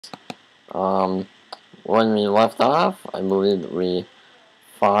Um, when we left off, I believe that we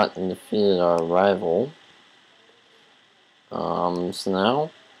fought and defeated our rival. So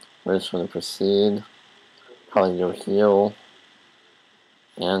now, we're just going to proceed, probably go heal,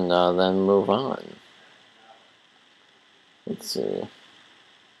 and then move on. Let's see.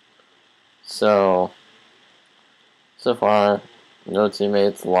 So far, no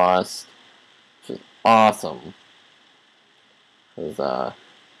teammates lost, which is awesome. Because,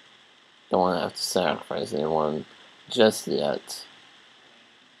 don't want to have to sacrifice anyone just yet.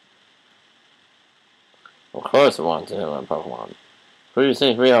 Of course I want to hit my Pokemon. Who do you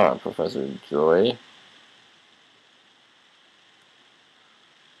think we are, Professor Joy?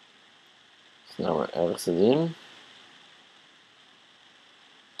 So now we're exiting.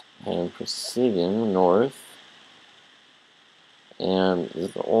 And proceeding north. And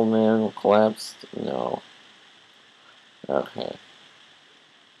is the old man collapsed? No. Okay.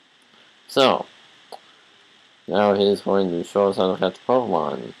 So, now he's going to show us how to catch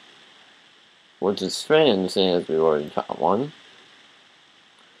Pokemon. Which is strange, seeing as we've already caught one.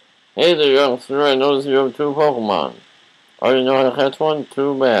 Hey there, youngster, I noticed you have 2 Pokemon. Oh, you know how to catch one?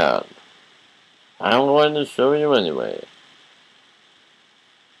 Too bad. I'm going to show you anyway.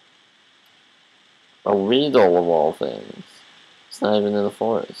 A Weedle of all things. It's not even in the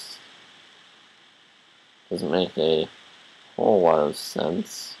forest. Doesn't make a whole lot of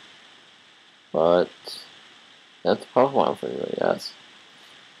sense. But that's Pokemon for you, I guess.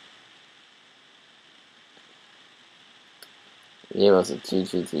 It gave us a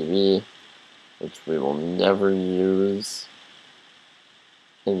TGTV, which we will never use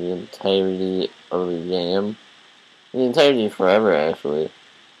in the entirety of the game. In the entirety forever, actually.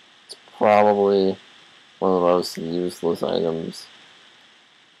 It's probably one of the most useless items.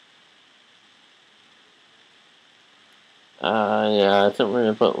 Yeah, I think we're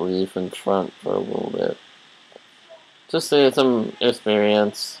gonna put Leaf in front for a little bit. Just to get some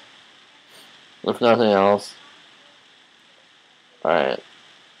experience, if nothing else. Alright,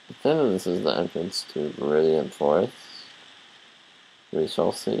 I think this is the entrance to Viridian Forest. We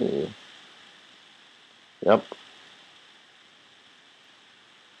shall see. Yep.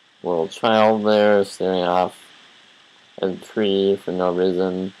 Little child there staring off at a tree for no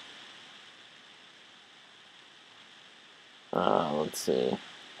reason. Let's see. I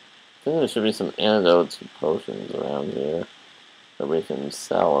think there should be some antidotes and potions around here that we can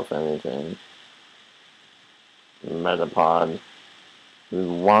sell, if anything. Metapod. We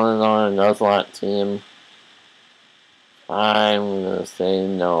wanted on a Nuzlocke team. I'm gonna say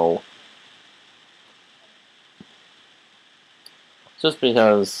no. Just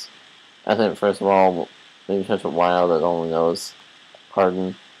because I think, first of all, maybe catch a wild that only knows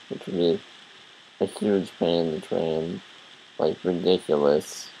Pardon, which would be a huge pain to train. Like,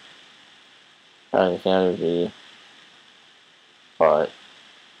 ridiculous. Kind of canopy. But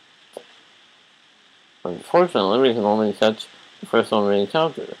unfortunately, we can only catch the first one we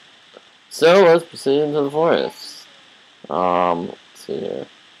encounter. So let's proceed into the forest. Let's see here.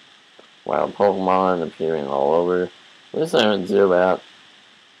 Wild Pokemon appearing all over. At least I haven't Zubat.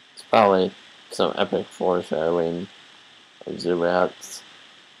 It's probably some epic foreshadowing of Zubats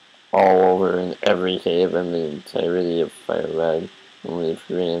all over in every cave in the entirety of Fire Red and Leaf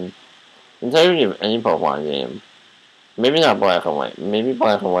Green. The entirety of any Pokemon game. Maybe not Black and White. Maybe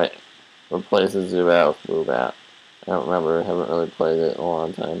Black and White replaces Zubat with Woobat. I don't remember. I haven't really played it in a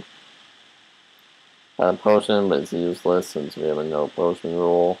long time. Got a potion, but it's useless since we have a no potion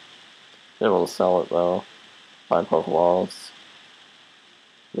rule. Be able to sell it though. 5 Pokeballs.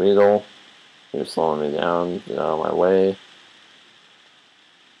 Weedle. You're slowing me down. Get out of my way.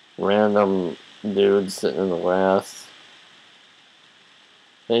 Random dude sitting in the grass.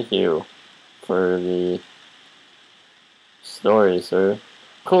 Thank you for the story, sir.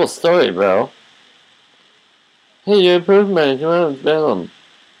 Cool story, bro. Hey, you improved, man. Come out and battle him.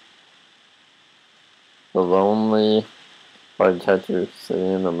 The lonely bug catcher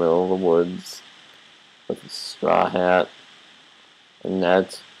sitting in the middle of the woods with a straw hat, a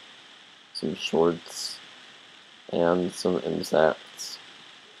net, some shorts, and some insects.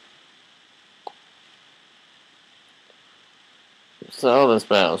 So this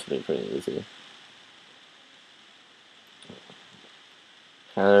battle should be pretty easy.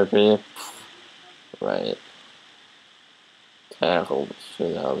 Caterpie, right. Tackle the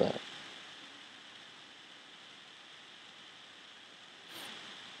shit out of that.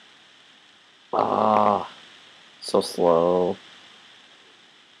 Ah, so slow.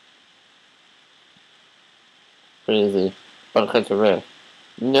 Pretty easy. But catch a rift.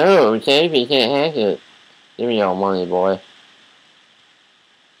 No, Caterpie can't hack it. Give me your money, boy.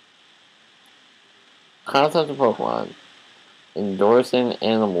 Concept of Pokemon. Endorsing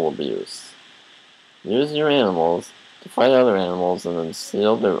animal abuse. Use your animals to fight other animals and then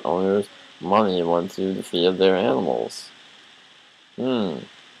steal their owners' money once you defeat their animals. How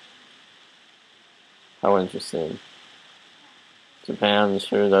interesting. Japan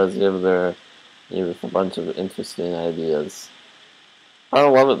sure does give their youth a bunch of interesting ideas. I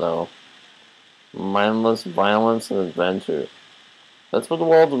love it though. Mindless violence and adventure. That's what the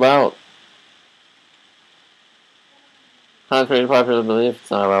world's about. Contrary to popular belief,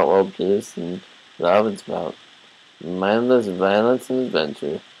 it's not about world peace and love, it's about mindless violence and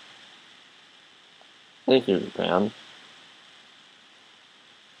adventure. Thank you, Japan.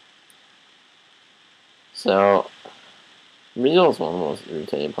 So, Meowth is one of the most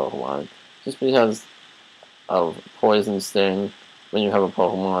irritating Pokemon, just because of Poison Sting. When you have a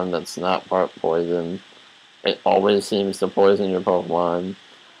Pokemon that's not part poison, it always seems to poison your Pokemon.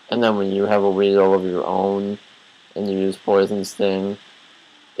 And then when you have a Weedle of your own, and you use Poison Sting,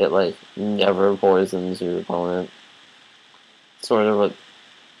 it like never poisons your opponent. Sort of a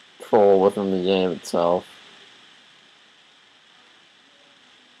troll within the game itself.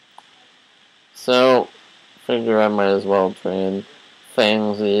 So, figure I might as well train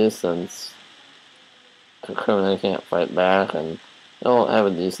Fangzy since Kakuna can't fight back and it'll have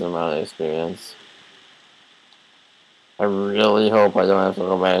a decent amount of experience. I really hope I don't have to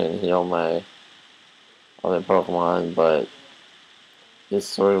go back and heal my other Pokemon, but it's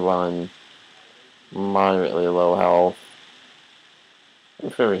sort of on moderately low health.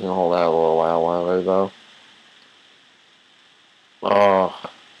 I'm sure we can hold out a little while longer though.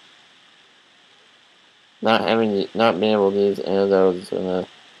 Oh, not being able to use antidotes is gonna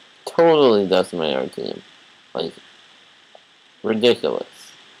totally decimate our team. Like,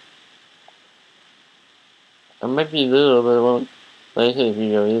 ridiculous. I might be a little bit alone. Like if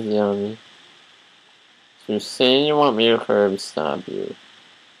you go easy on me. So you're saying you want me to curb stomp you.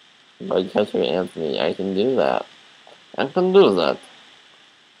 But catcher Anthony, I can do that. I can do that.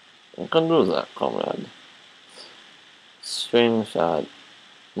 I can do that, comrade. String shot.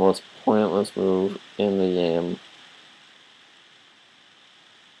 Most pointless move in the game.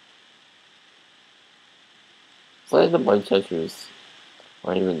 It's like the bug catchers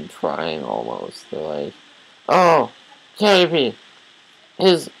aren't even trying almost. They're like, oh, Caterpie!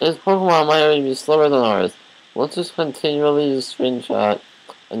 His Pokemon might already be slower than ours. Let's just continually use String Shot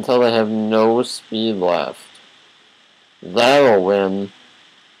until they have no speed left. That'll win.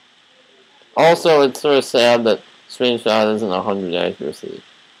 Also, it's sort of sad that String Shot isn't 100 accuracy.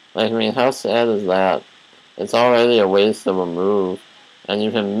 Like, I mean, how sad is that? It's already a waste of a move, and you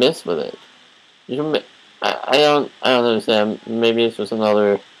can miss with it. You can. I don't understand. Maybe it's just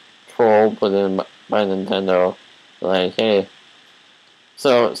another troll put in by Nintendo. Like, hey,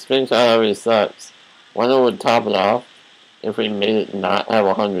 so String Shot already sucks. Wonder would top it off if we made it not have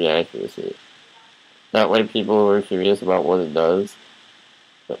 100 accuracy. That way, people who are curious about what it does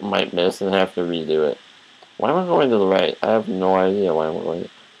might miss and have to redo it. Why am I going to the right? I have no idea why I'm going.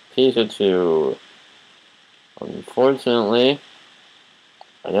 Pikachu. Unfortunately,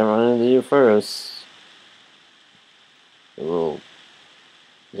 I didn't run into you first. You little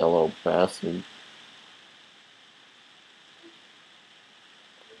yellow bastard.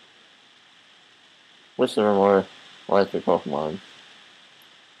 Wish there were more electric Pokemon.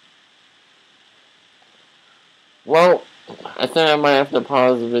 Well, I think I might have to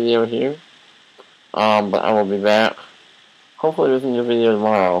pause the video here. But I will be back. Hopefully with a new video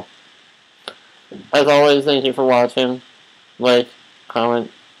tomorrow. As always, thank you for watching. Like,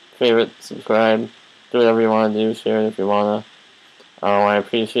 comment, favorite, subscribe. Do whatever you want to do. Share it if you want to. I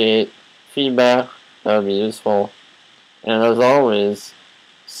appreciate feedback. That would be useful. And as always,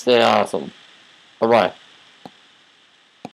 stay awesome. Bye-bye.